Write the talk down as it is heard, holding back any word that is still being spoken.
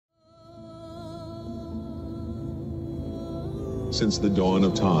since the dawn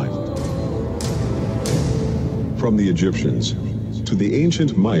of time. From the Egyptians to the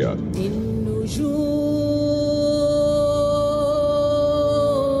ancient Maya,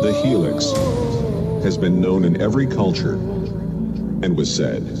 the Helix has been known in every culture and was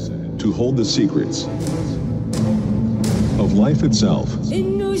said to hold the secrets of life itself.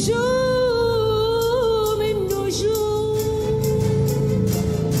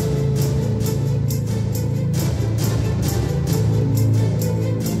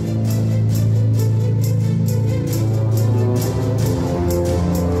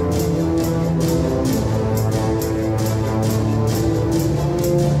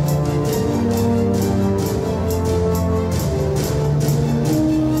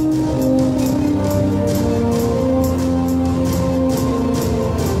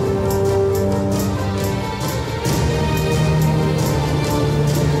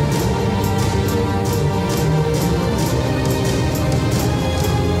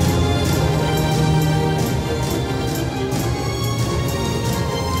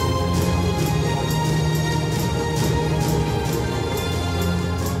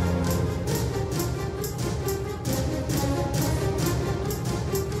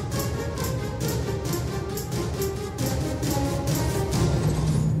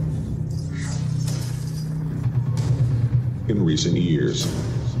 In recent years,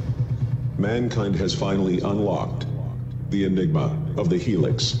 mankind has finally unlocked the enigma of the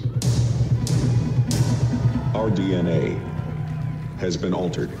Helix. Our DNA has been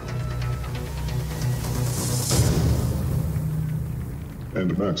altered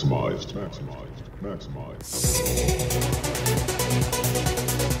and maximized.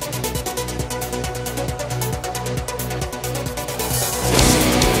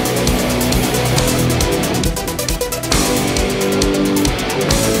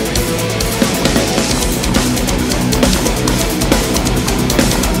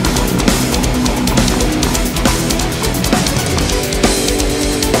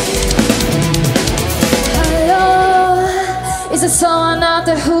 Is there someone out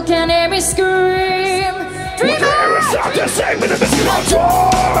there who can hear me scream? DreamHack! It's not the same in the midst of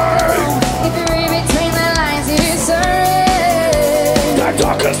time. If you read between the lines, you surrender. That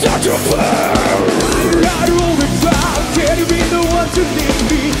dark is not your flare. Out of the crowd, can you be the one to lead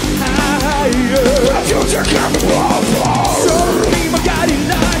me higher? The future can't be wrong. So be my guiding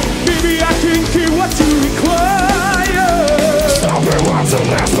light. Maybe I can keep what you require. Stop it once and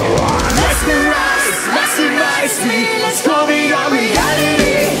last the ride. Maximize me, let's go beyond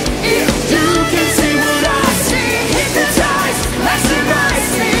reality. If you can see what I see, hypnotize, maximize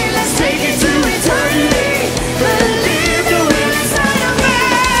me, let's take it to eternity. Believe the will inside of me.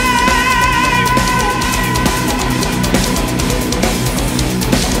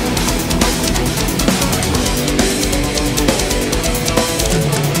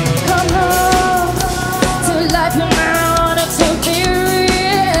 Come home to life and marijuana to be real.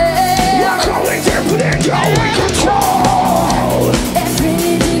 We're calling them within your control. It's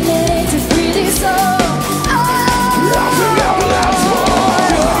really deep to free this soul.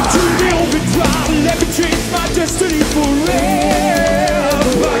 To the open drive, let me change my destiny forever.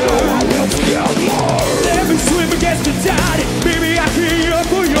 Let me swim against the tide, baby I can up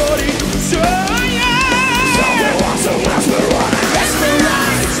for your so yeah.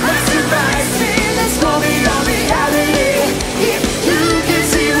 Mesmerize, maximize me, let's go beyond reality. If you can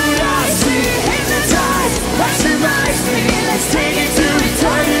see what I see, hypnotize, maximize me, let's take it to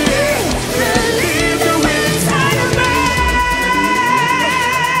eternity. Believe the will inside of me.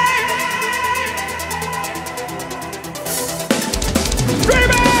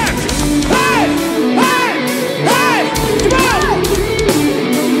 DreamHack! Hey! Hey! Hey! Come on!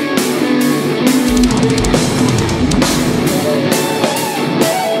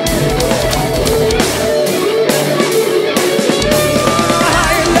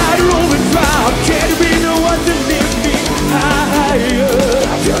 Higher, louder, overdrive. Can you be the one to lift me higher?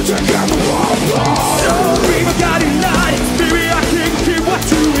 So be my guiding light. Baby, I can keep what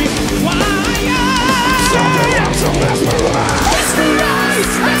you require.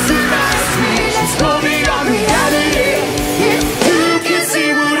 Mesmerize, maximize me, let's go beyond reality. If you can see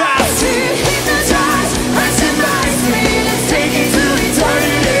what I see, hypnotize, maximize me, let's take it to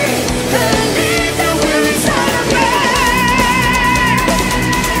eternity. Believe the will inside of me.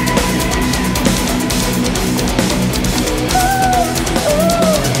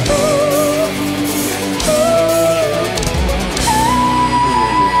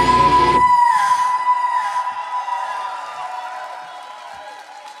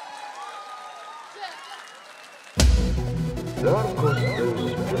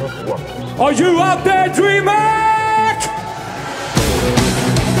 Are you out there, DreamHack?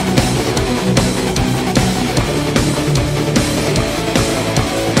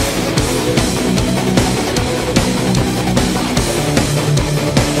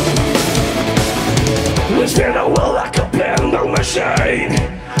 spin a wheel like a pinball machine.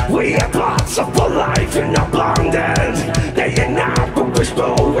 We have lots of life in abundance. Day and night, but this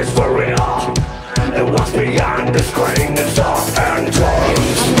move is for real. And what's beyond the screen is our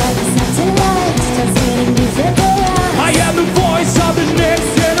entrance. I am the voice of the next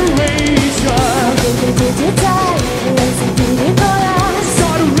generation.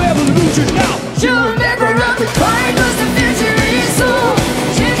 Start a revolution now. You never run the fight, 'cause the future is soon.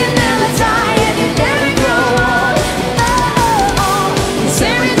 You can never die and you never grow up. Oh, oh, oh.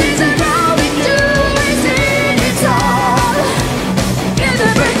 Everything's around we do is in its all. Can I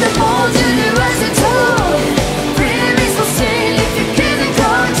break the mold, universe and tool? Freedom is for sale if you can't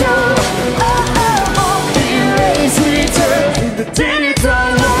control. Oh, oh, oh. Erase, return in the digital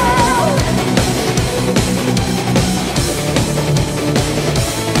world.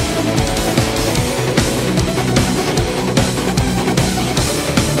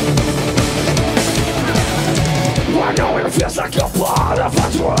 I know it feels like you're part of a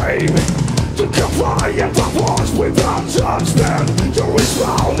dream. To comply and perforce without judgment. You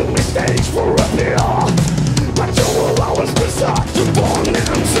respond to mistakes for appeal, but you will always be stuck to one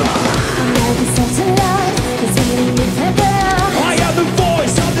answer. I am the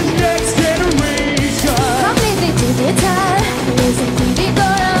voice of the next generation.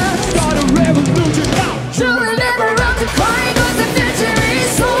 Start a revolution now. You will never run to cry, 'cause the future is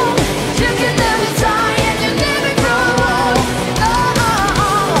soon. You can never die and you never grow up. Oh, oh,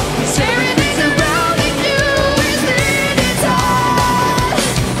 oh. Everything's around you is in its all.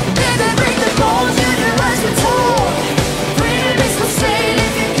 Never break the mold, universe with tool. Freedom is for sale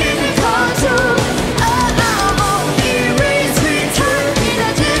if you can't control. Oh, oh, oh. Erase, return in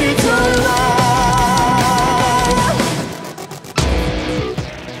a digital world.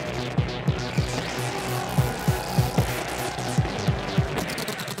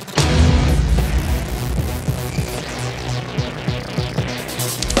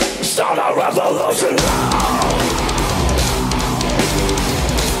 Start a revolution now.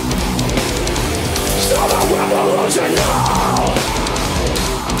 Start a revolution now.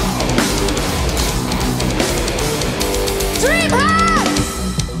 DreamHack!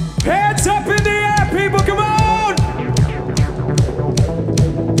 Hands up in the air, people, come on!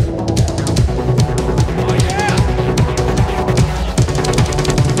 Oh yeah!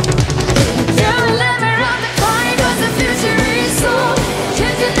 You will never run the fight, 'cause the future is soon. You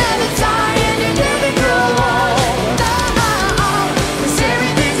can never die and you never grow up. Oh, oh, oh. 'Cause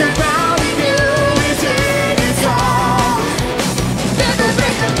everything's around you is in its all. Never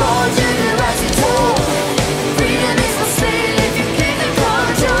break the mold, universe is tool. Freedom is for sale if you can't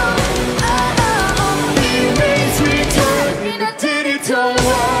control. Oh, oh, oh. Erase, return in a digital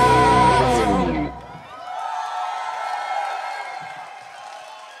world.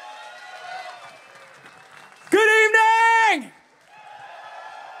 Good evening!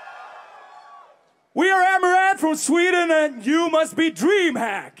 We are Amaranthine from Sweden, and you must be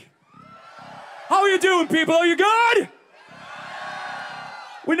DreamHack. How are you doing, people? Are you good?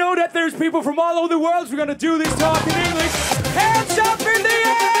 We know that there's people from all over the world, so we're gonna do this talk in English. Hands up in the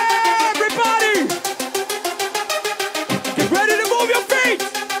air, everybody! Get ready to move your feet!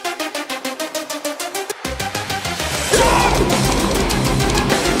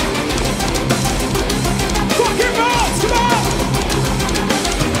 Fucking mouth, come on!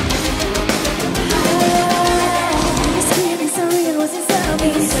 The screaming so real was inside of me.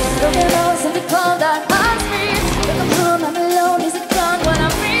 Look at those in the cold that haunts me. Look, I'm home, I'm alone. Is it gone? What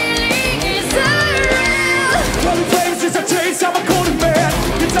I'm feeling is surreal. Running flames is a chase, I'm a golden man.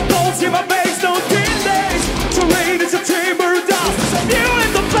 You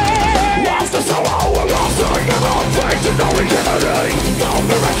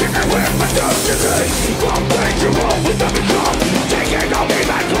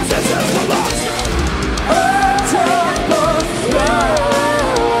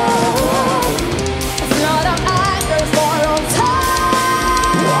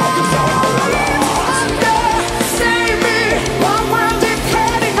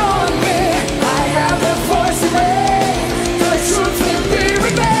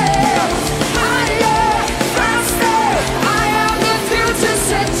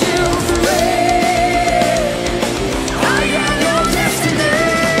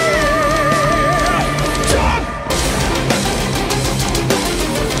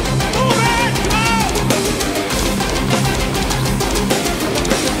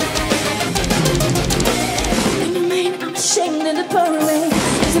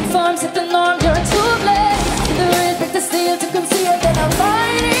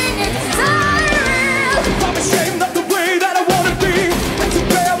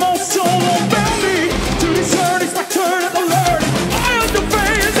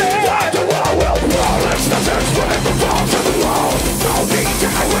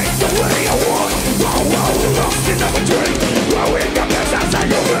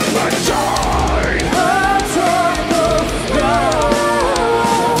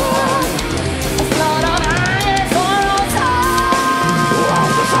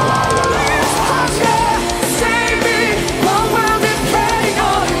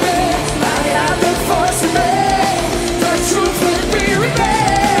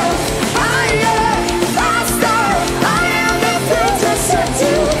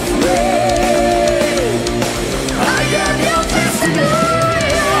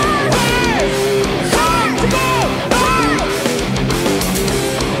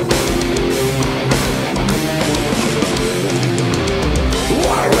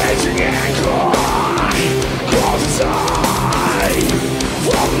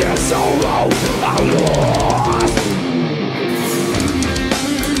sorrow I'm lost.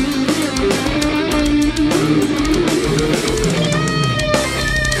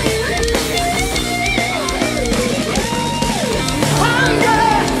 Hunger,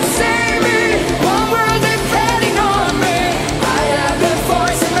 save me, one world depending on me. I have the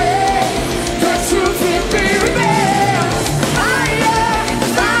voice in me, the truth will be revealed. I am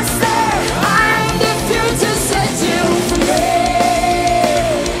faster, I am the future, set you free.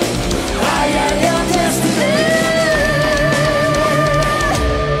 I am your destiny.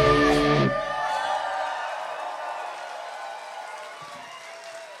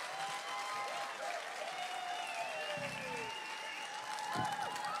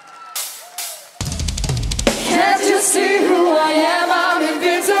 Can't you see who I am? I'm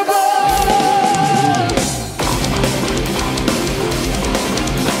invincible.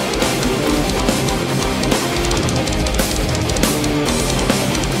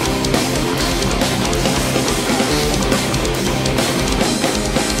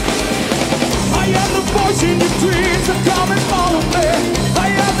 I am the voice in your dreams, so come and follow me. I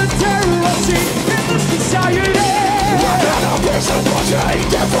am the terror I see in this society.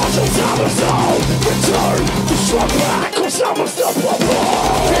 Return to struggle back, cause I'm unstoppable.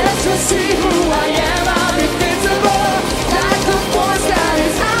 Can't you see who I am? I'm invincible, like a force that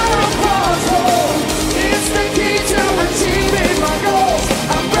is out of control. It's the key to achieving my goals.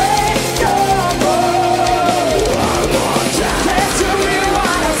 I'm breakable. Can't you hear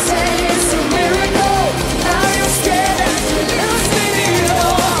what I say? It's a miracle. Now you're scared that you lose me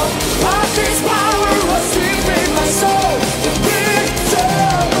all. All this power was deep in my soul. Invincible.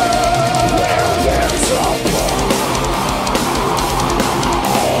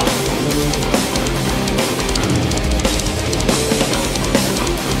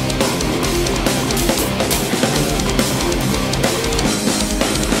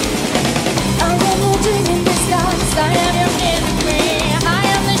 I am your dream in disguise. I am your enemy. I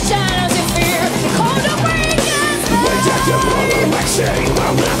am the shadows you fear. Cold and weakness.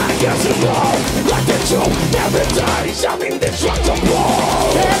 I'm not against the wall. Like the truth never dies, I'm indestructible.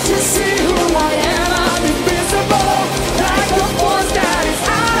 Can't you see who I am? I'm invincible, like a force that is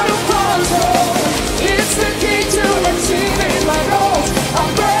out of control. It's the key to achieving my goals.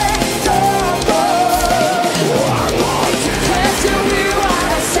 I'm breakable. Can't you hear what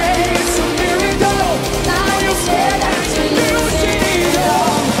I say? It's a miracle. Now you're scared that you're losing it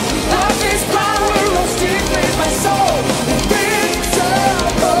all. All this power runs deep in my soul. Invincible.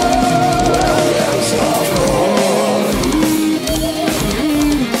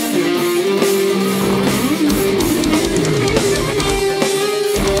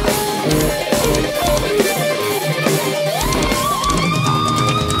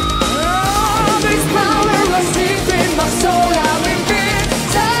 All this power runs deep in my soul. I'm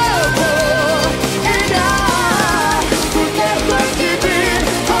invincible, and I will never give in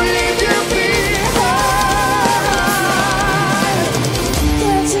or leave you behind.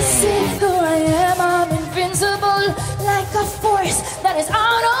 Can't you see who I am? I'm invincible, like a force that is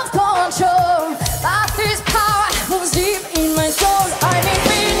out of control. But this power moves deep in my soul. I'm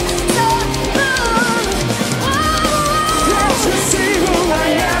invincible. Can't you see who I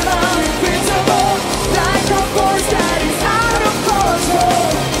am? I'm invincible, like a force that is out of control.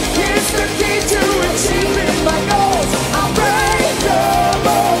 It's the key to achieving my goals. I'm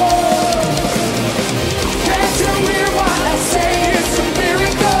breakable. Can't you hear what I say? It's a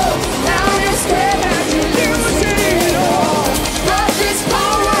miracle. Now you're scared that you're losing it all. But this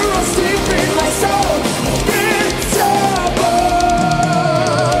power runs deep in my soul. Invincible.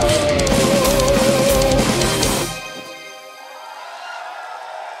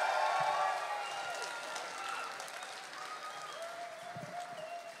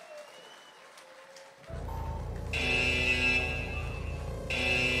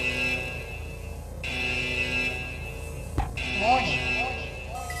 Warning.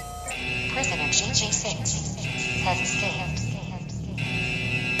 Prisoner GG6 has escaped.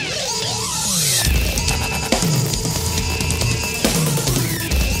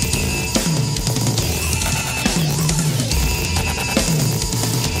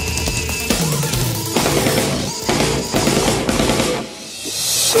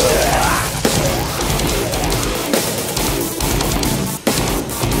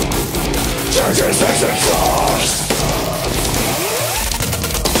 Churches exist.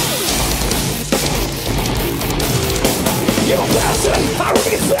 You're a bastard, I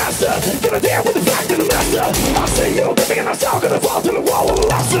remain faster. Gonna dare with the fact of the master. I see you living and I'm still gonna fall to the wall. I'm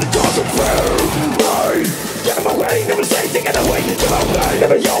lost in the cause of fear. Get in my way, never say, take it away. Get my way,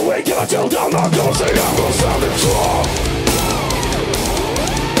 never your way. Till I tell down, I'm gonna say I'm gonna sound it strong.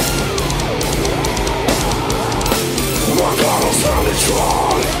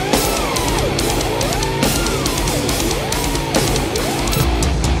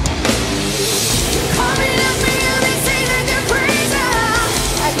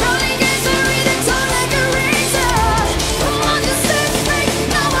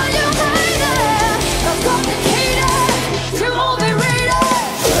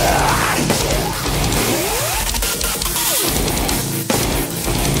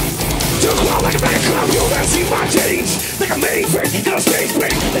 like a bad clown, you'll never see my change. Like a main break, got a stage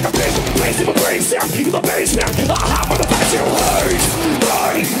break. Like a place in my brain sound, in the basement. I hop on the fast, you hurt.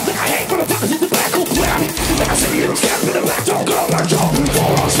 Right, like I hate motherfuckers in the back of the like I see you step in the back, don't go like John.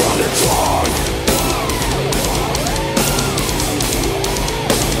 For us from the throne.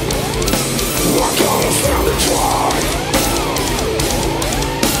 Walk on us from the throne.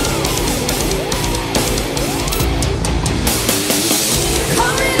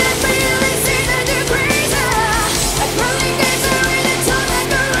 Coming at me, they say that you're crazy. Like rolling games are in a tongue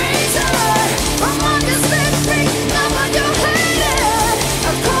like a razor. I'm on this big freak, I'm on your head.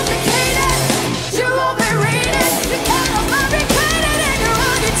 I'm complicated, you're overrated. You're kind of fabricated and you're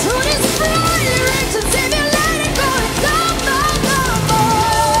running to this floor. Directions if you let it go, down, down, down,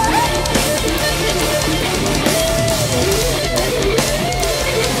 boy.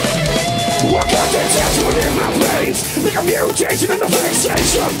 Walk out the tension within my veins. Like a mutation in the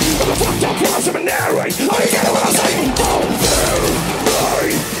fixation of the fucked up cross of a narrate. I get it when I say, oh,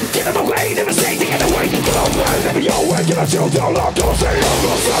 right. Get in my way, never say to get away. But I'll burn every your way, get a chill down, I'm gonna say I'm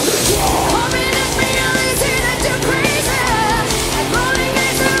gonna stop the draw. Coming at me, they say that you're crazy. Like rolling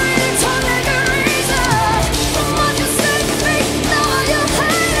games are in a tongue like a razor. I'm on this big freak, now on your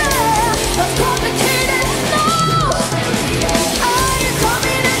head. I'm complicated, no. Are you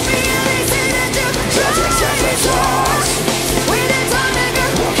coming at me, they say that you're crazy. With a tongue like a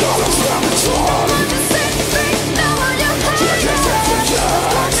razor. I'm on this big freak, now on your head.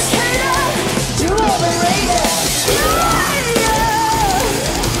 Complicated, you're overrated.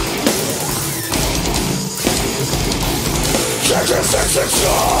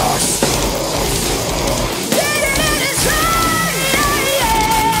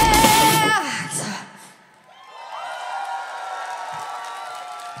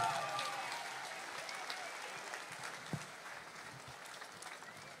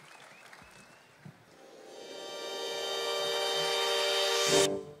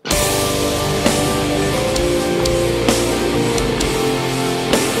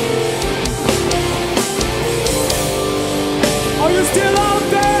 Are you still out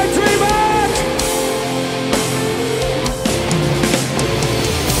there, DreamHack?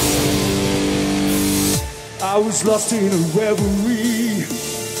 I was lost in a reverie,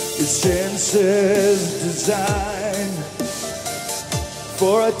 the senses design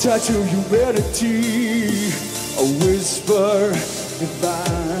for a touch of humanity, a whisper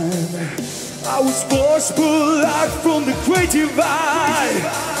divine. I was forced pulled out from the great divide.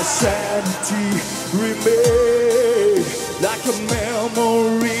 A sanity remained like a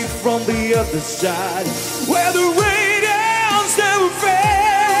memory from the other side, where the radiance never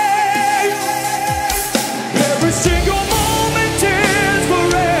fades. Every single moment is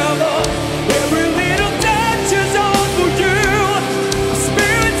forever. Every little touch is all for you. Our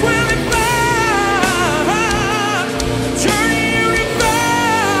spirits will be fine. Journey unified.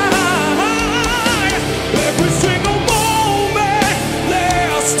 Every single moment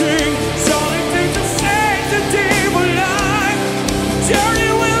lasting. Solid things to sanctity for life.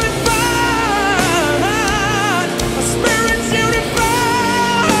 Journey will be fine. Our spirits unified.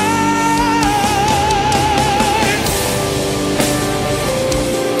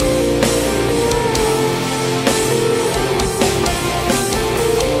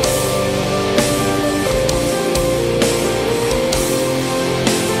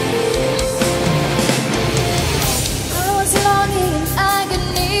 I was longing in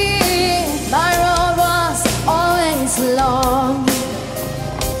agony. My road was always long.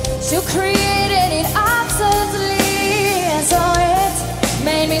 You created it absolutely, and so it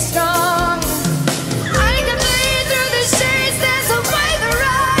made me strong. I can bleed through the shades, dance away the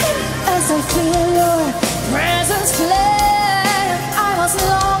rain as I feel your presence flare. I was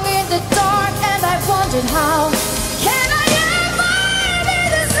long in the dark, and I wondered how can I ever be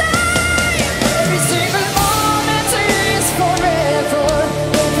the same? Every single moment is forever.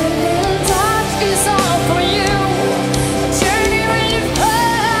 Every little touch is all for you. A journey really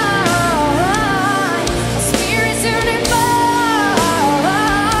fine. A spirit's unified.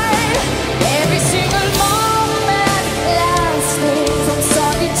 Every single moment lasting from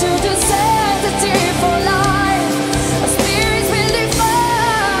solid to the sanctity for life. A spirit's really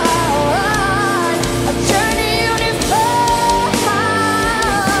fine. A journey unified.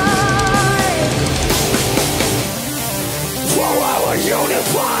 For our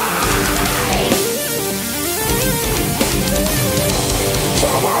unified.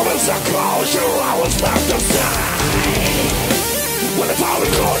 For moments of closure, I was left aside. When the power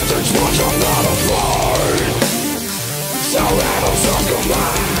concerts watch, I'm not afraid. So rebels are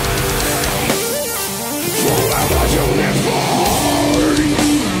combined. Forever unified.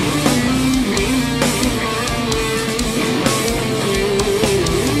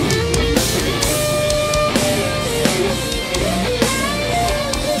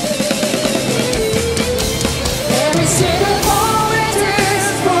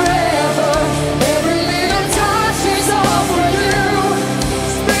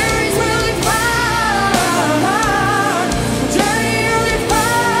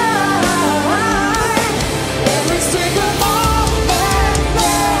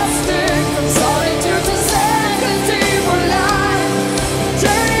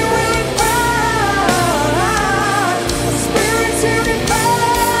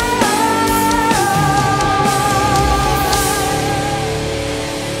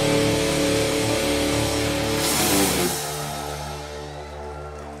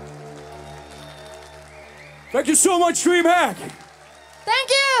 Thank you so much, DreamHack. Thank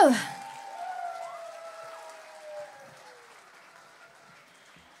you.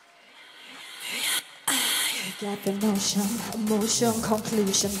 Get the notion, emotion,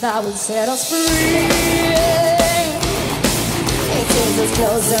 conclusion that will set us free. It takes us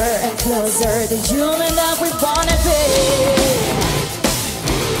closer and closer, the human that we wanna be.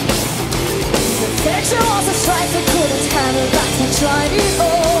 Perfection was a strike we couldn't handle, that's we tried it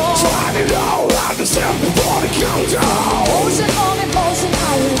all. Tried it all, I deserve before the countdown. Emotion on emotion,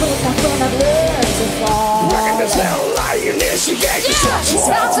 I will wake up when I've learned to fall. Reckon this little lie, initiate the Yeah, it's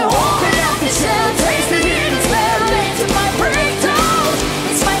time to open up the shell, taste the hidden spell into my breakdown.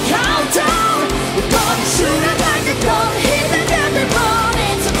 It's my countdown. We're gonna shoot it like a gun, hit the death and run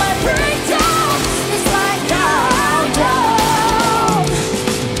into my breakdown. It's my countdown.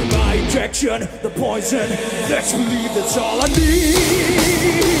 My injection, the poison, let's believe that's all I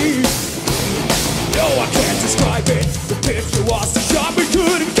need. No, I can't describe it, the picture was too sharp, we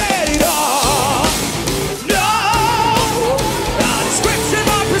couldn't get it all. No, a description,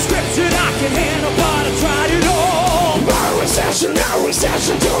 my prescription, I can handle, but I tried it all. My recession,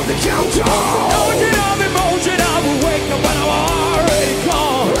 to the countdown. Emotion of emotion, I will wake up when I'm already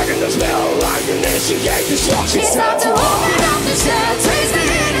gone. Reckon this little lie, initiate destruction. It's time to open up the shell, taste the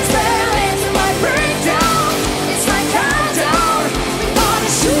hidden spell into my breakdown. It's my countdown. We're gonna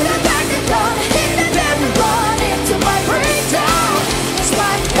shoot it like a gun, hit the death and run into my breakdown. It's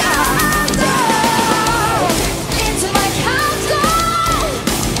my countdown. Into my countdown.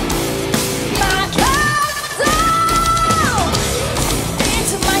 My countdown.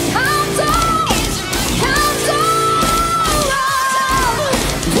 Into my countdown. Into my countdown.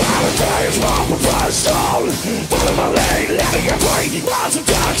 Valentine is my preferred stone. Follow my lane, letting it break. Lots of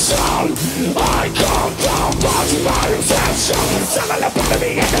dark zone. I come down, watching my obsession. Someone up under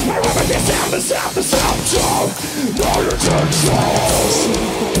me, and that's my rubber. This sound is out the self-tone. No return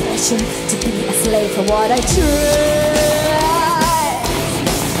soul. To be a slave for what I try.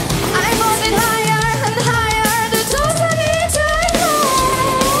 I'm moving higher and higher, the doors I need to go.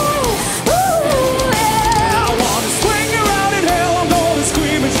 Ooh, yeah. I wanna swing around in hell, I'm gonna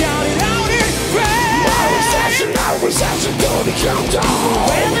scream and shout it out in prayer. My recession, to the countdown.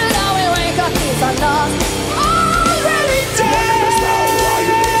 When did I wake up if I'm not already dead?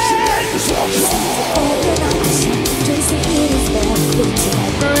 Open up the shit, trace the hidden spell into my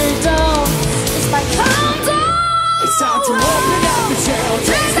breakdown. It's my countdown. It's time to open up the shell,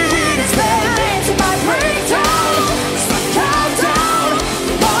 Trace the hidden spell into my breakdown. It's my countdown.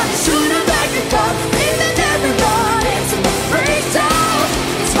 We wanna shoot it like a gun, in the dead we run into my breakdown.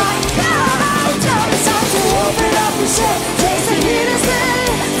 It's my countdown. It's time to open up the shell, trace the hidden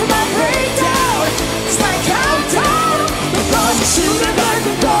spell into my breakdown. It's my countdown. We wanna shoot it like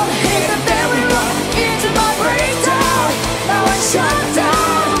a gun, in the dead we run into my breakdown. Now I shut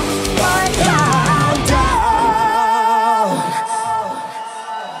down my countdown.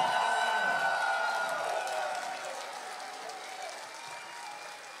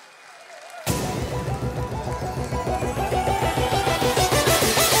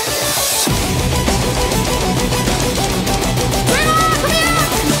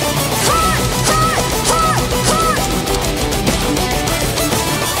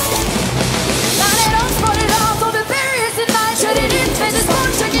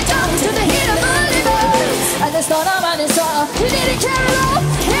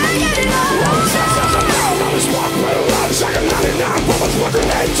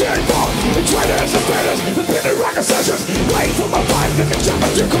 Wait for my life, if it's jump,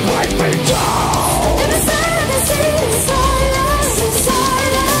 you can break me down. In the silence,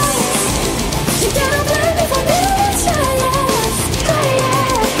 you gotta blame me for being silent.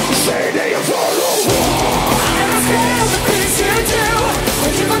 Say that you follow. I'm scared of the things you do.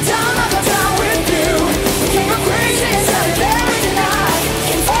 When you go down, I go down with you. We can't go crazy inside of every night.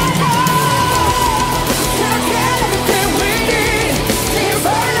 Inferno, can I get everything we need? The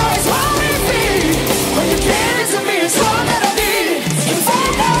Inferno is what we feed. When you can't listen to me, it's all that I need.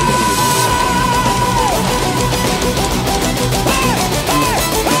 Inferno.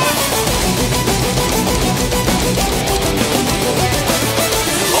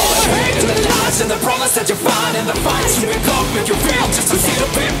 all the hate and the lies and the promise that you find in the fights you make up, make you feel just to see a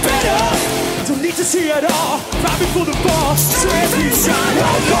bit better. Don't need to see it all, right before the fall, straight inside.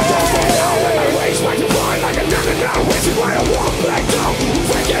 I raise my divine like a nun and now wasting why I walk back down.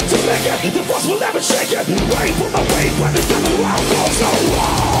 Forget to make it, the force will never shake it. Wait for my weight when the devil around goes so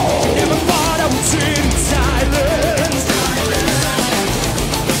wrong. Never thought I would sit in silence,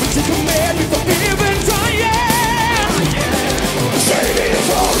 but you command me from even trying. Say that you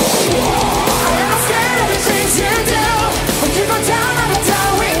follow. I'm scared of the things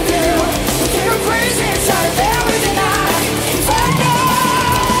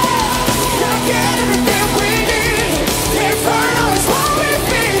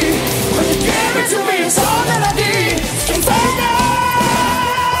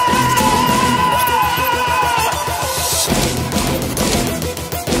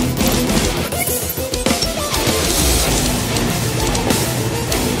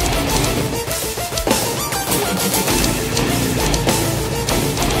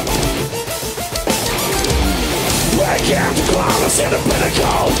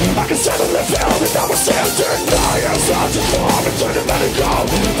pinnacle. I can stand in the field and I will stand deny. I'm such a form into the medical.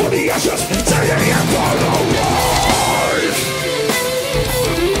 For the ashes, say the Inferno rise.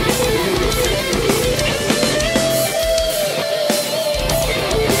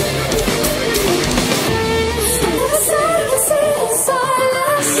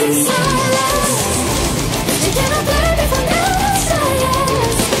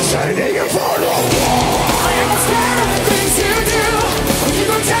 Say the Inferno rise. I am scared of the things you do. When you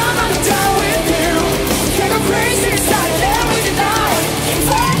go down, I'm down with you. Get go crazy inside, then we deny.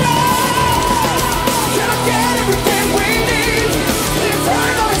 Inferno! Gonna get everything we need.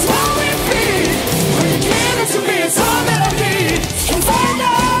 Inferno is what we feed. When you give it to me, it's all melody.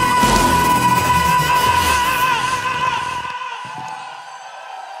 Inferno!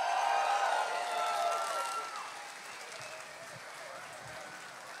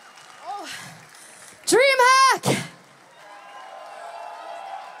 DreamHack!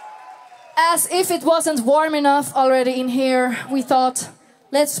 As if it wasn't warm enough already in here, we thought,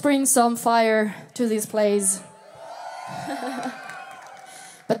 let's bring some fire to this place.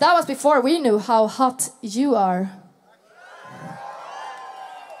 But that was before we knew how hot you are.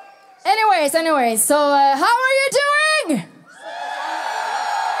 Anyways, so how are you doing?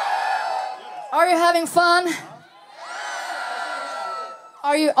 Are you having fun?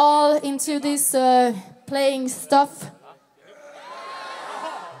 Are you all into this playing stuff?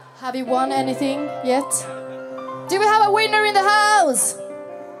 Have you won anything yet? Do we have a winner in the house?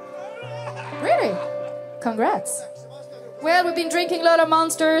 Really? Congrats. Well, we've been drinking a lot of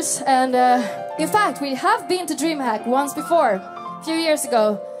Monsters, and in fact, we have been to DreamHack once before, a few years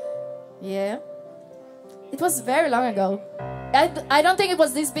ago. Yeah. It was very long ago. I don't think it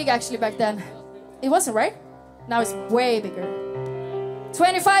was this big actually back then. It wasn't, right? Now it's way bigger.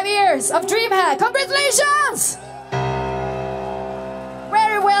 25 years of DreamHack! Congratulations!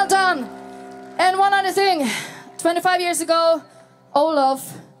 Very well done. And one other thing. 25 years ago,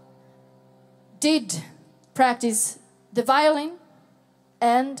 Olof did practice the violin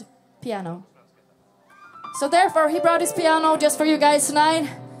and piano. So therefore, he brought his piano just for you guys tonight.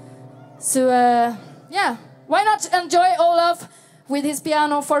 So, yeah. Why not enjoy Olof with his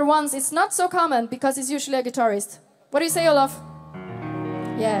piano for once? It's not so common, because he's usually a guitarist. What do you say, Olof?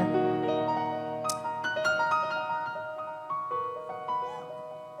 Yeah.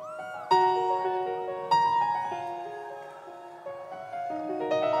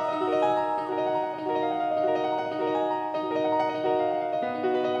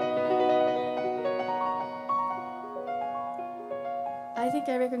 I think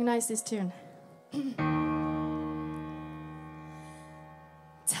I recognize this tune.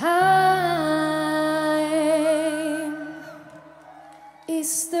 Time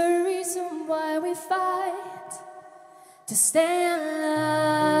is the reason why we fight to stay alive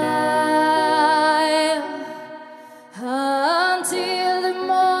until the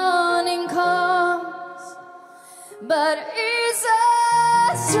morning comes, but it's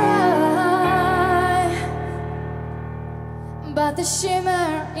us dry. But the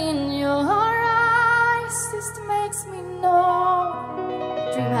shimmer in your eyes just makes me know,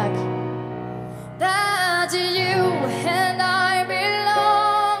 DreamHack, that you and I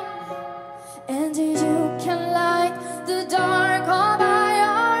belong, and you can light the dark all by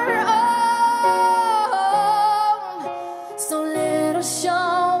your own. So let us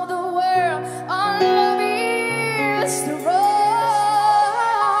show the world our love is the road.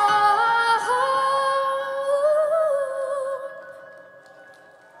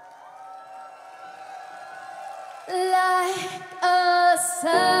 Like a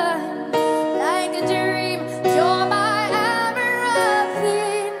sun, like a dream, you're my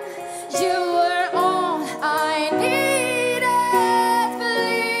Amaranthine. You were all I needed,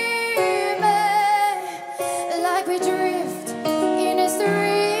 believe me. Like we drift in a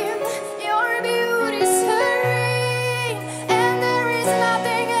stream, your beauty's serene, and there is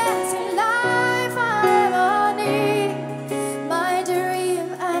nothing else in life I ever need. My dream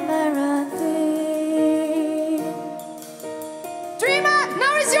Amaranthine. DreamHack,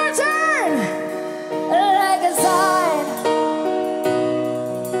 now is your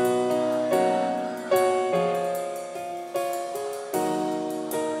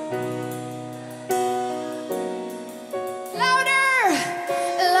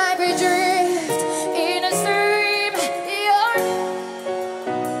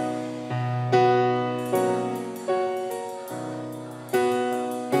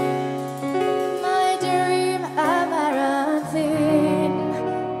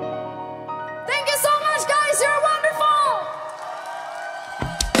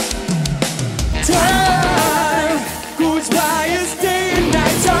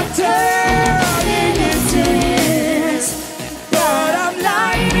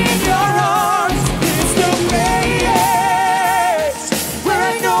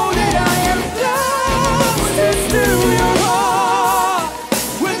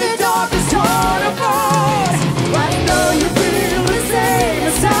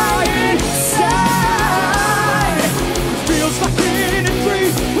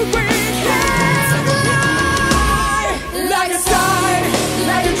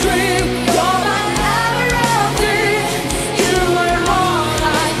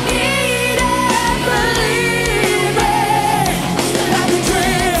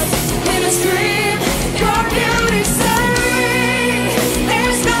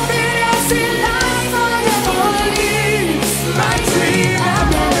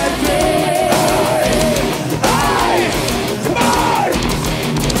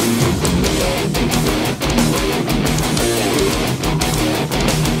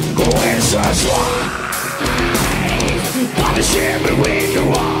Who is this life? But the shit between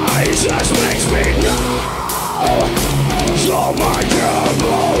your eyes just makes me know. So my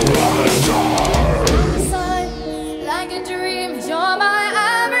devil runs on. Like a dream, you're my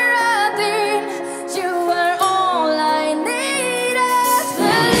Amaranthine. You were all I needed.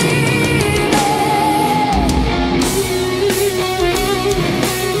 Believe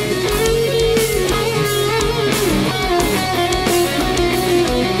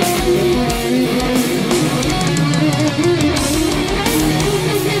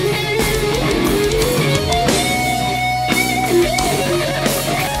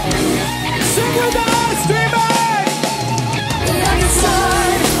Sing with us, DreamHack! like a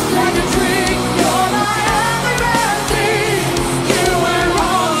sun, like a dream, you're my Amaranthine. You were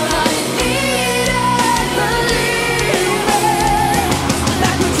all I needed. Believe me.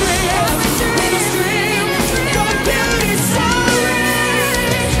 Like a dream, in a stream, your beauty's so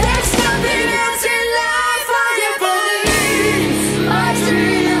rare. There's nothing else in life I can believe. My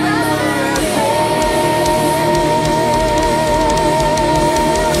dream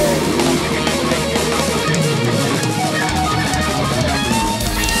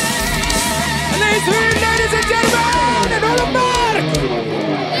Ladies and gentlemen, and all of that!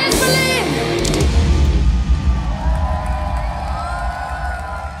 is believe.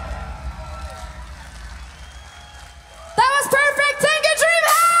 That was perfect. Thank you,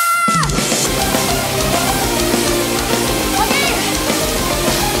 DreamHack. Okay.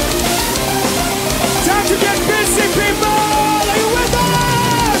 Time to get busy, people! Are you with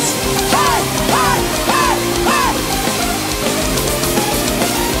us? Hey, hey, hey, hey!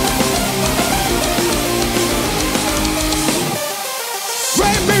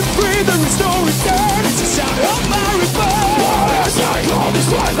 Break me free, the restore return. It's the sound of my rebirth. As I come is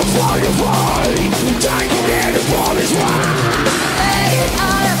like a firefly, tangled in the ball is right. Lay it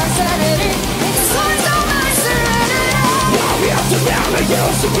out of my sanity. It's the source of my serenity. Now we have to down like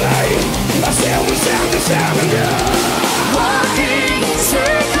used to play. I still we stand the stamina. Walking in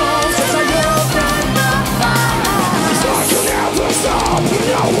circles as I open up my eyes. I can never stop when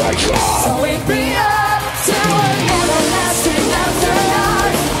I wake up. So wake me up to an everlasting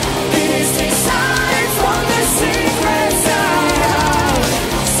afterlife. It is designed from the secret side.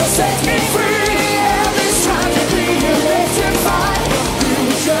 So set me free and this time to be electrified.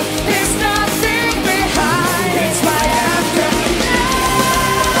 Future is nothing behind. It's my afterlife.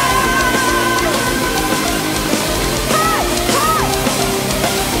 Hey, hey.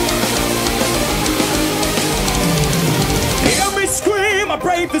 Hear me scream, I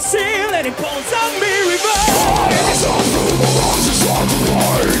break the seal, and it pulls on me reverse. It's all through the walls, it's hard to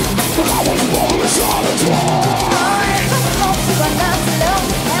fight. But I was born as on the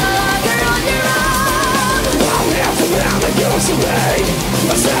Now we have to down like used to play.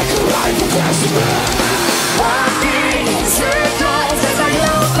 A second life for customers. Walking in circles as I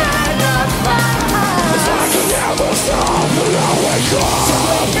open up my eyes. I can never stop when I wake up.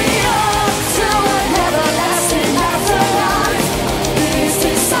 Wake me up to an everlasting afterlife. It is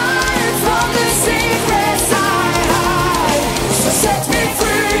designed from the secret side. So set me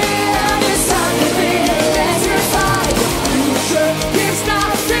free and it's time to be electrified. Future gives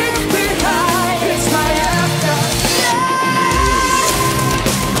nothing behind. It's my afterlife.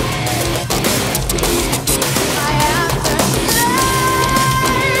 My afterlife.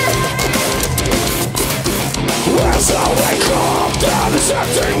 As I wake up, down is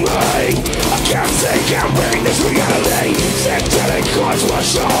acting me. I can't take and bring this reality. Synthetic cause my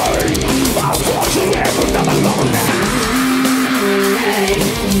shine. I'm forcing it for another long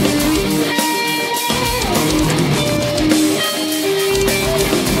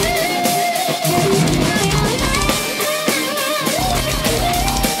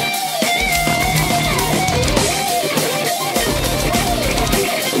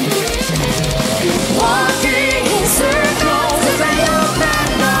Walking in circles as I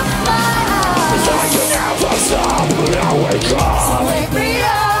open up my eyes. I can never stop when I wake up. Wake me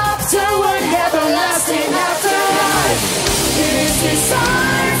up to an everlasting afterlife. It is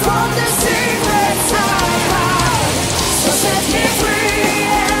designed from the secret side. So set me free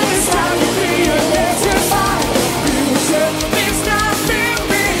and it's time to be electrified. Future leaves nothing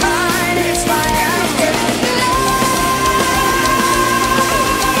behind. It's my afterlife.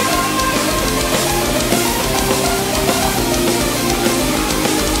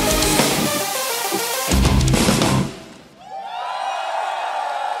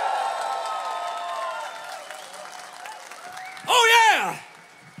 Oh yeah!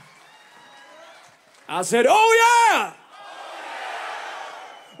 I said, oh yeah!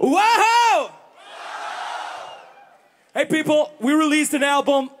 Wow! Hey people, we released an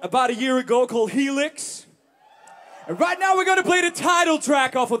album about a year ago called Helix. And right now we're gonna play the title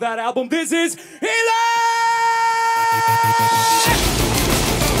track off of that album. This is Helix!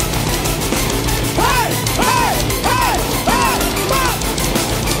 Hey! Hey! Hey! Hey! Hey!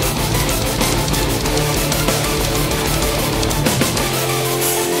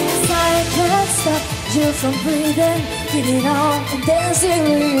 I can't stop you from breathing, feeding on and dancing,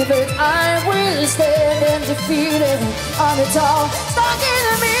 leaving. I will stand and defeat it on the top, stuck in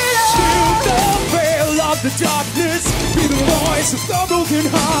the middle. Still the veil of the darkness, be the voice of the broken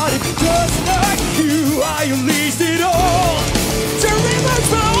hearted. Just like you, I unleashed it all. To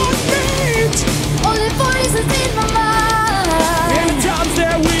rivers my feet. Only voices in my mind. And the times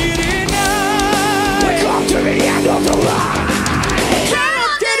that we deny. We come to the end of the line.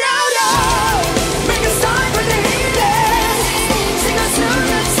 Cannot get out of. Make a sign for the healing. Sing us through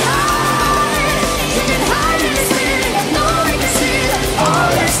the tide. You can hide in this feeling. I know we can see that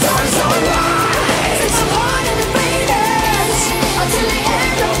all the stars are right. Set my heart in the faders until the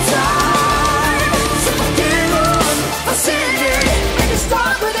end of time. So forgive us for sinning. Make a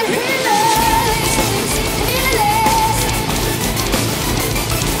start with the healing. Healing.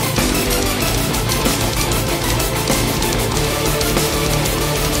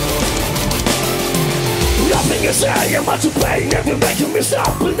 Nothing is saying much to play, never making me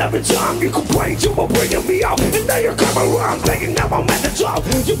stop. And every time you complain, you were bringing me out. And now you come around thinking now I'm at the top.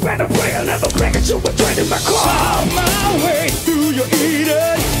 You better pray and never break it, you were draining my car. On my way through your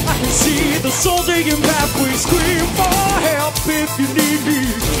Eden, I can see the souls taking path. We scream for help if you need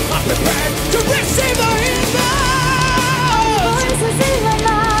me. I'm prepared to receive the healing. Voices in my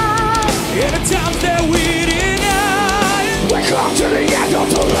mind. In the times that we deny. We come to the end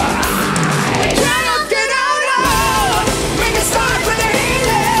of the line. Cannot get out of. Make a start for the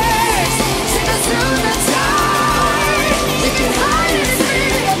healing. Sing us through the tide. You can hide in this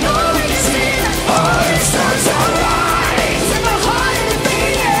feeling. I know we can see that all the stars are right. Set my heart in the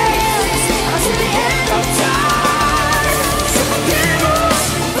beatings until the end of time. So forgive us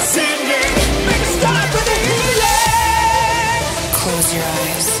for sinning. Make a start for the healing. Close your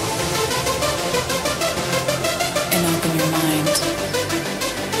eyes and open your mind.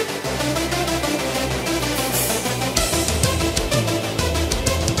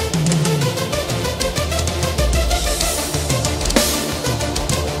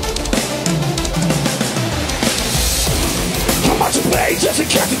 How much you pay just to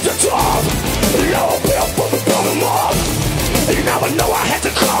get to the top? Low bill for the bottom up. You never know I had to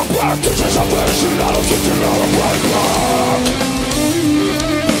come back. This is a version I don't get to know the right back.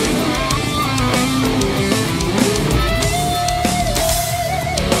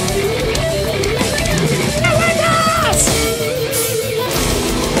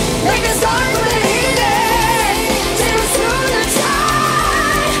 Make a start for the healing. Take us through the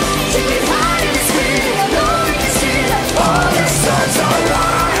tide. You can hide in this feeling. I know we can see that all the stars are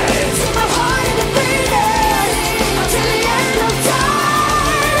right. Set my heart in the beatings until the end of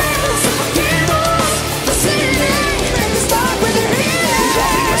time. So forgive us for sinning. Make a start with the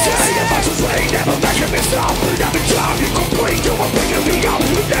Nothing to say healing. about to play, never making me stop. And every time you complain, you were bringing me up.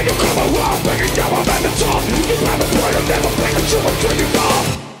 And then you come around, bringing down I'm at the top. You never pray, and never break it, you were turning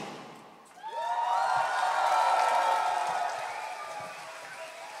off.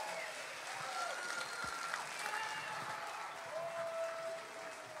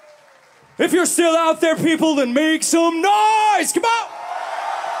 If you're still out there, people, then make some noise. Come on.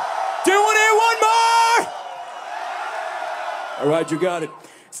 Do you want to hear one more? All right, you got it.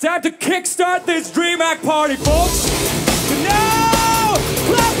 It's time to kickstart this DreamHack party, folks. So now,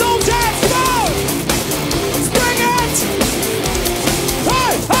 clap those hands, come on. Let's bring it.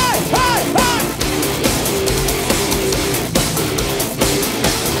 Hey, hey, hey, hey.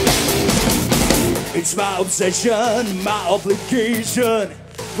 It's my obsession, my obligation,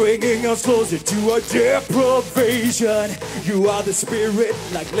 bringing us closer to our deprivation. You are the spirit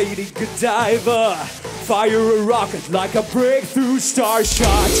like Lady Godiva. Fire a rocket like a breakthrough Starshot.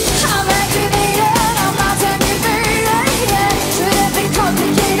 I'm activated, I'm not activated. Should have been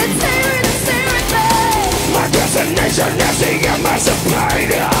complicated, stay with me. My destination is the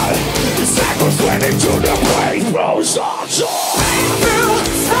emancipated. The cycle's leading to the breakthroughs also. Breakthrough,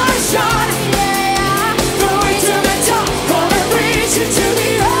 Starshot, yeah. Going to the top, gonna reach it to the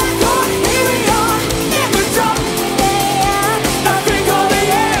earth. Here we are, never drop, yeah. Nothing on the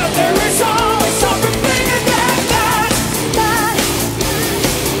air, there is always something bigger than that.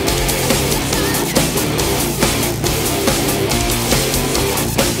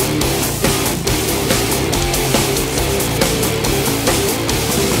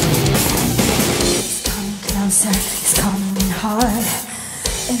 It's coming closer, it's coming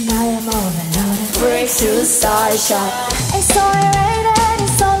I am overloaded. Breaks to the Starshot. It's only rated,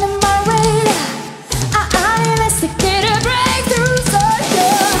 it's only my radar. I'm investigator, breakthrough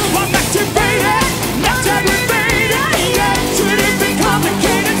Starshot. I'm activated, not aggravated. Yeah, should it be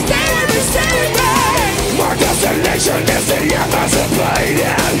complicated? Stay with me, stay with me. My destination is the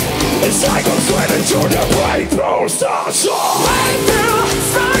emancipated. It's cycles swimming through the breakthrough Starshot. Breakthrough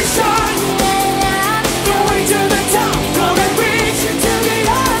Starshot. Going to the top, gonna reach into the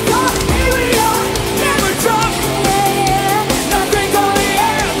unknown. Here we are, never drop. Nothing on the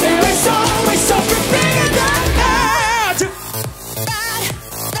air, there is always something bigger than that.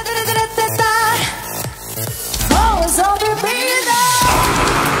 Always something bigger than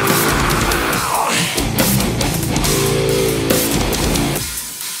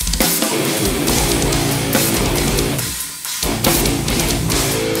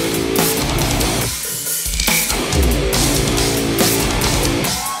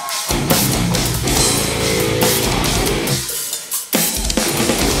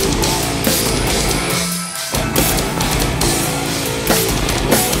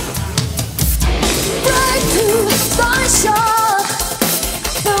Starshot,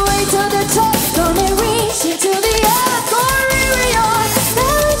 the way to the top, gonna reach into the earth, gonna we are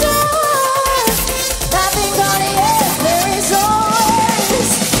never done. Nothing on the air, there is always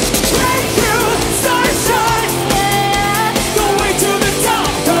Breakthrough Starshot. Going to the top,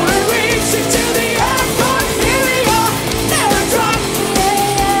 gonna reach into the unknown. Here we are, never drop.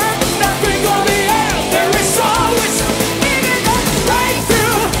 Nothing on the air, there is always something bigger than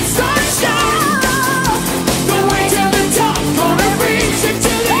breakthrough Starshot. Going to the top, gonna reach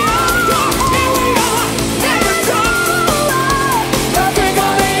into the unknown. Here we are, never drop. Nothing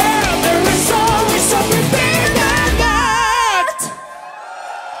on the air, there is always something bigger than that.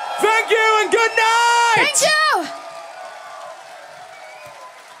 Thank you and good night! Thank you!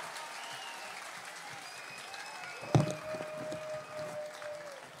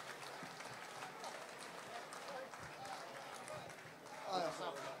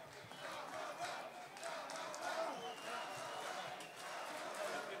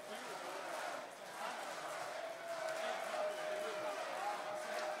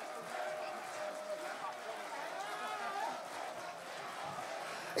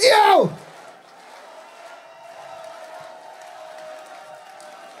 Yo!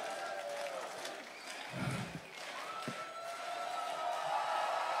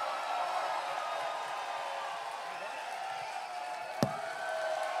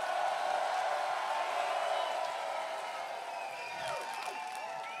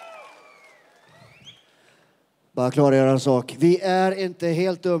 Bara klargöra en sak. Vi är inte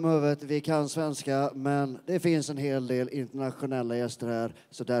helt dumma i huvudet. Vi kan svenska, men det finns en hel del internationella gäster här.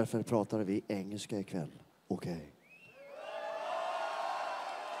 Så därför pratar vi engelska ikväll. Okej.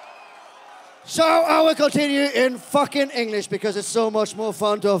 So I will continue in fucking English because it's so much more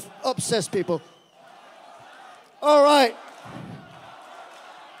fun to obsess people. All right.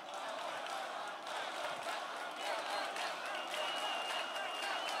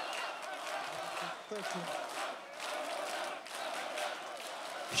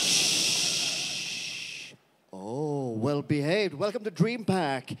 Shh. Oh, well behaved. Welcome to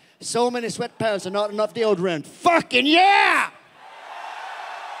DreamHack. So many sweatpants and not enough deodorant. Fucking yeah!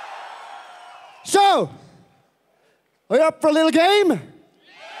 So, are you up for a little game?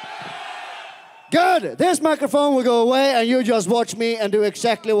 Good. This microphone will go away and you just watch me and do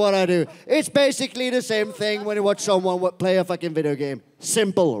exactly what I do. It's basically the same thing when you watch someone play a fucking video game.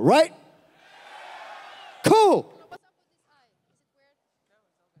 Simple, right? Cool.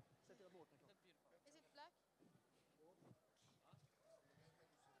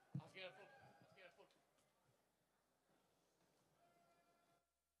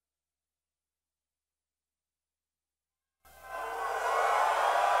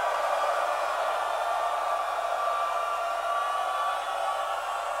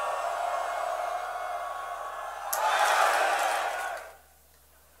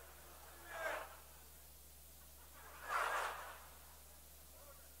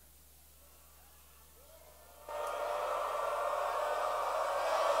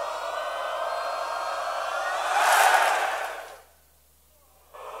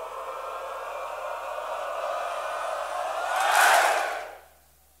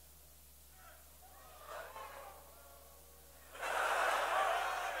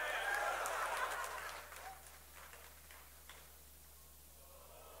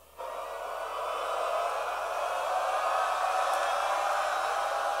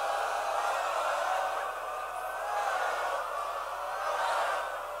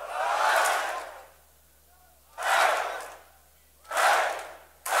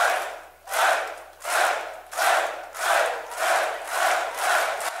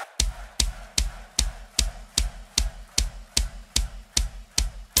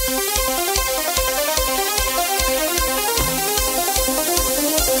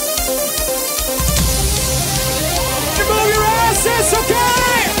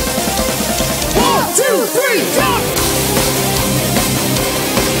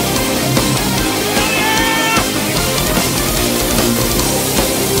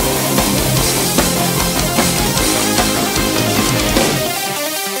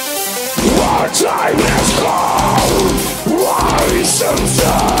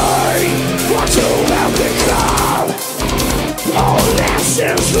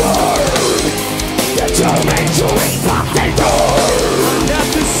 turn. Determined to reach what they burn. I'm not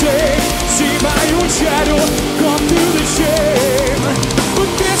the same. See my own shadow come through the shame. But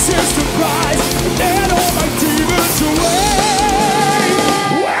this is the price. Let all my demons away.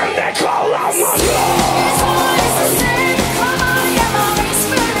 When they call out my name, It's always the same. Come on, get my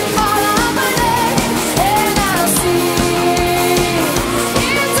spirit, call out my name, and I'll see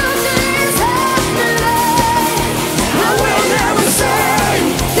into this afterlife. I will never say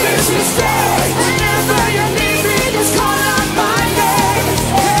this is fate. Whenever you need me, just call out my name,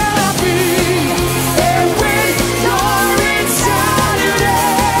 and I'll be there with your insanity.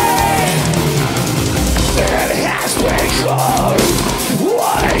 It has become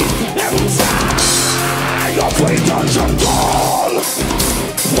wait and die. Your freedom's undone.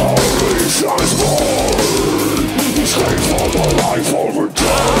 Reasons born. Escape from a life over time.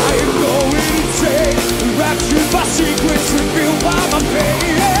 I'm going insane. Raptured by secrets revealed by my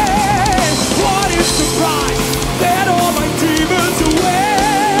pain. What is the price? Let all my demons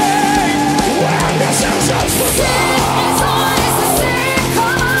away. When the senses were done. It's always the same.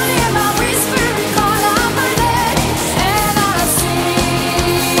 Come on, hear my whisper, call out my name, and I'll see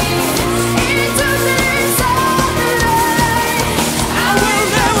into this afterlife. I will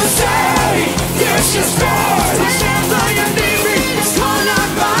never say this is fate. Whenever you need me, just call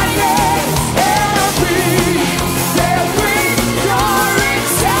out my name, and I'll be there with your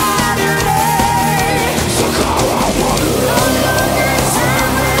insanity. So call out my name. No longer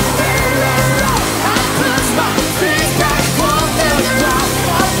turn with me. I push my feet back on the ground.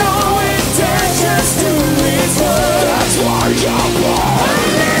 I've no intentions to return. That's why I'm blind.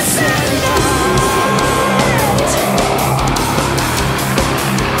 Listen now.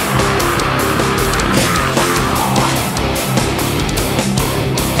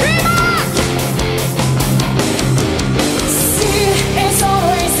 See, it's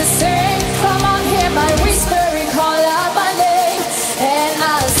always the same. Come on, hear my whispering, call out my name, and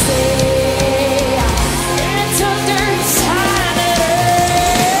I'll stay into their sanity.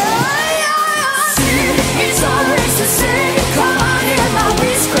 See, it's always the same. Come on, hear my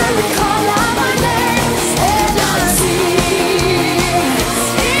whispering, call out my name, and I'll see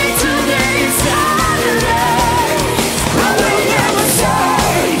into their insanity. I will never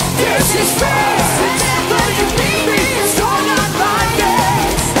say this is fate. Whenever you need me, just call out my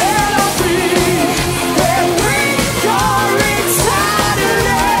name, and I'll be there with your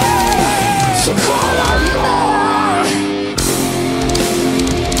insanity. So call out more.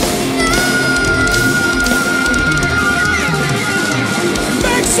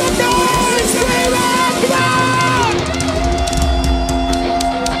 Make some noise, DreamHack! Come on!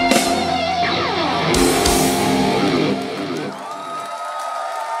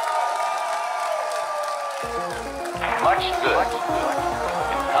 Much good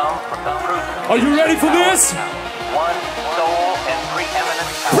can come from the proof. Are you ready for this? One soul and preeminent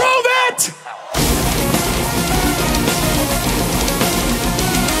power. Prove it!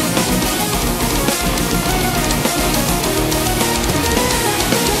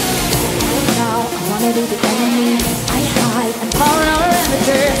 Now I wanna be the enemy. I hide and power around the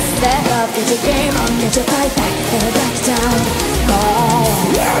dirt. That love is a game. I'll get you right back and back down. Oh.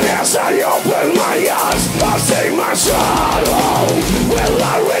 And as I open my eyes, I see my shadow. Will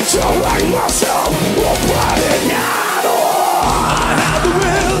I resurrect myself or put it out? I have the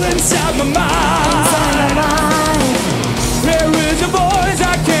will inside my mind. Inside my mind. There is a voice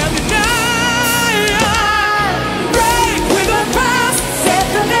I can't deny. Break with the past. Set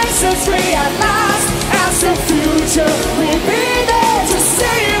the nexus free at last. As the future will be there to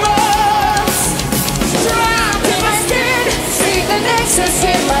save us. Trapped in my skin. See the nexus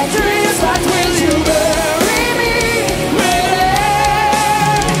in my dreams. But will you bury me within?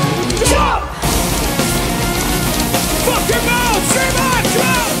 Jump! Fuck your mouth! DreamHack, come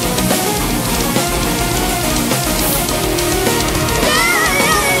on!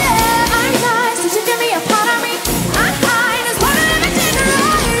 I'm nice. Did you give me a part of me? I'm fine. It's part of everything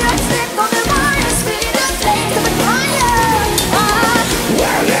around you. I stick on the wire. Speed the flame to the fire.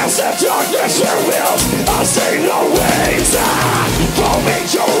 When as the darkness reveals, I see no ways out. For me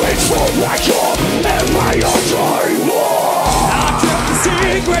to reach for black hole and my own dream. I kept the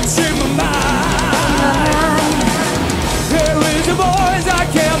secrets in my mind. There is a voice I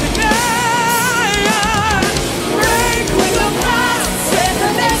can't deny. Break with the past. Set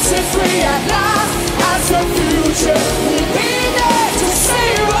the nexus free at last. As the future will be there to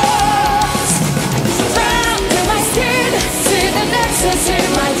save us. Trapped in my skin. See the nexus in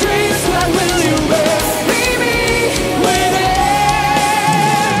my dreams. But will you bury me within?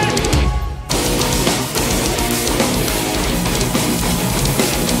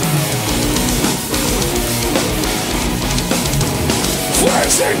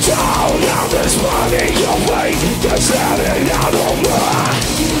 Sitting down on this money, your way, just letting out of me.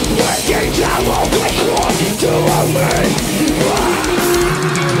 Waking down all the clock to me.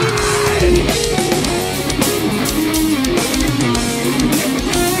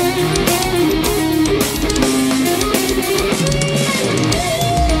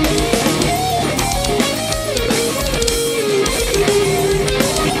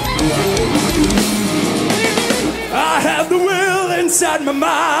 I have the will inside my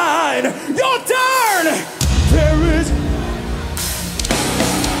mind. Your turn! There is.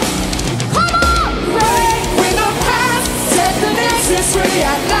 Come on! Break with the past, set the Nexus free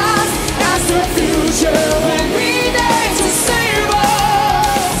at last. As the future will be there to save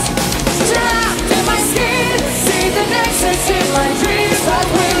us. Trapped in my skin, see the Nexus in my dreams. But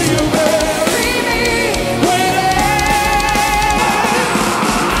will you bury me with it?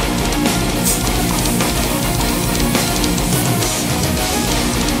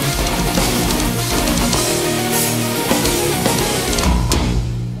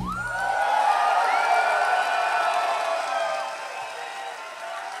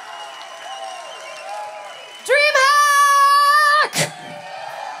 DreamHack!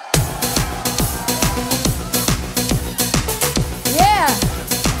 Yeah!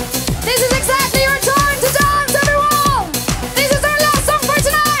 This is exactly your time to dance, everyone! This is our last song for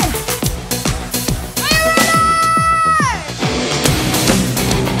tonight! Are you ready?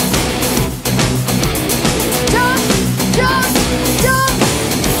 Jump, jump, jump!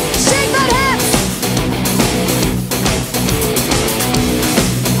 Shake that hip!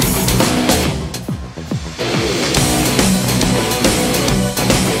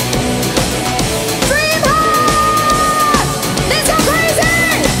 DreamHack! Let's go crazy!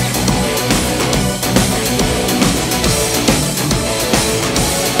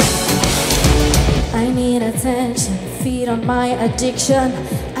 I need attention, feed on my addiction.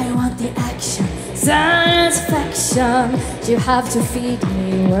 I want the action, satisfaction. You have to feed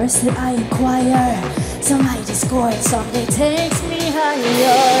me words that I acquire. So my discord someday takes me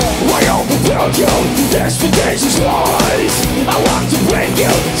higher. Why overbuild you? Expectations lies. I want to break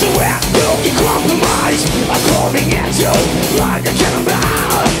you, so where do you compromise? I'm coming at you like a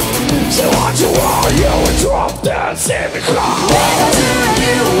cannonball. So what you are, you will drop that Cynical. Welcome to a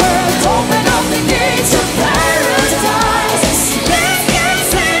new world, open up the gates of paradise. Let's get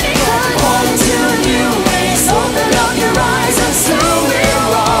cynical, on to a new ways. Open up your eyes and soon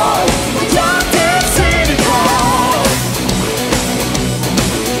we're all Dr. Cynical.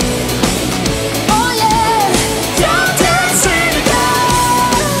 Oh yeah, Dr. Cynical.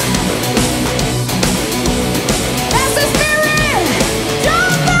 That's the spirit,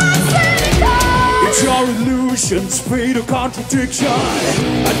 Dr. Cynical. It's your illusions, free to contradiction.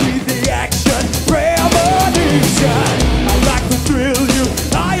 I need the action, premonition. I like to thrill you,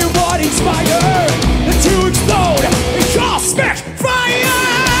 I am what inspired. And to explode in cosmic fire.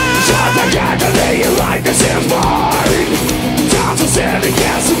 Shut the agony like a mine. Time to send a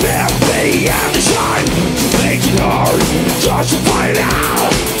gas and me and the shine. To make it hard, just to find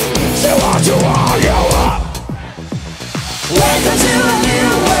out. So what you are, you are. Welcome to a new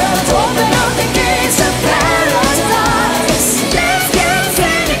world, open up the gates of paradise. Let's get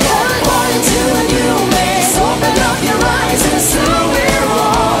cynical, on to a new ways. Open up your eyes and soon we're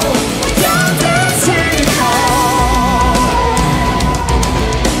all Dr. Cynical.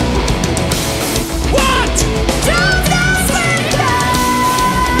 What? Dr. Cynical.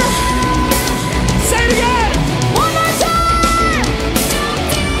 Say it again! One more time.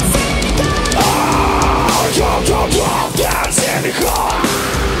 Drop, drop, drop, that Cynical.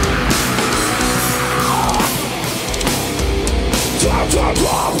 Drop, drop,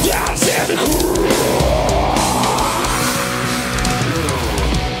 drop, that Cynical.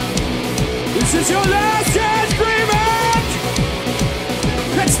 This is your last chance, DreamHack!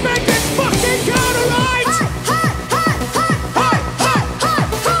 Let's make this fucking counter right!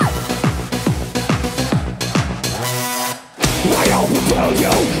 Why overbuild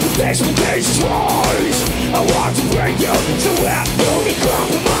you? Expectations rise. I want to break you, so where do we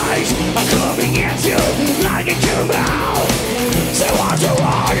compromise? I'm coming at you like a cannonball. So what you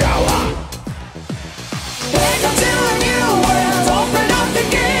are, you are. Welcome to a new world, open up the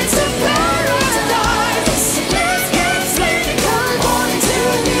gates of paradise. Let's get cynical, on to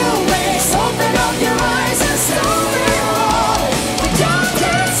a new ways. Open up your eyes and soon we're all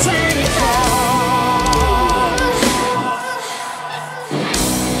Dr. Cynical.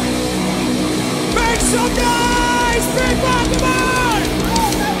 Make some noise! Big Pokemon!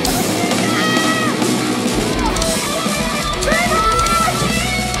 DreamHack!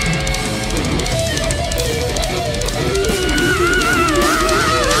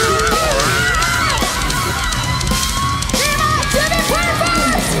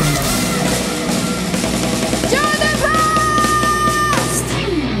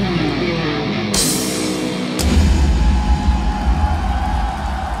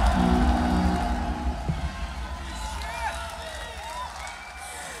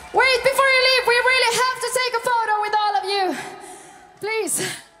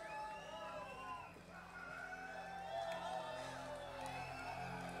 guys.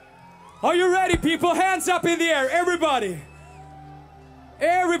 Are you ready, people? Hands up in the air, everybody.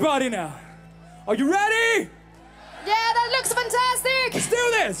 Everybody now. Are you ready? Yeah, that looks fantastic. Let's do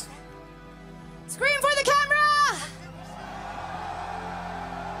this. Scream for the camera.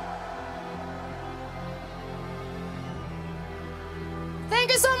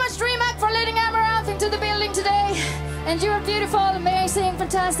 Thank you so much, DreamHack, for letting Amaranth into the building today. And you are beautiful, amazing,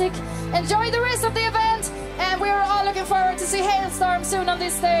 fantastic. Enjoy the rest of the event. And we are all looking forward to see Hailstorm soon on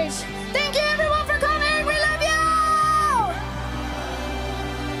this stage. Thank you, everyone, for coming.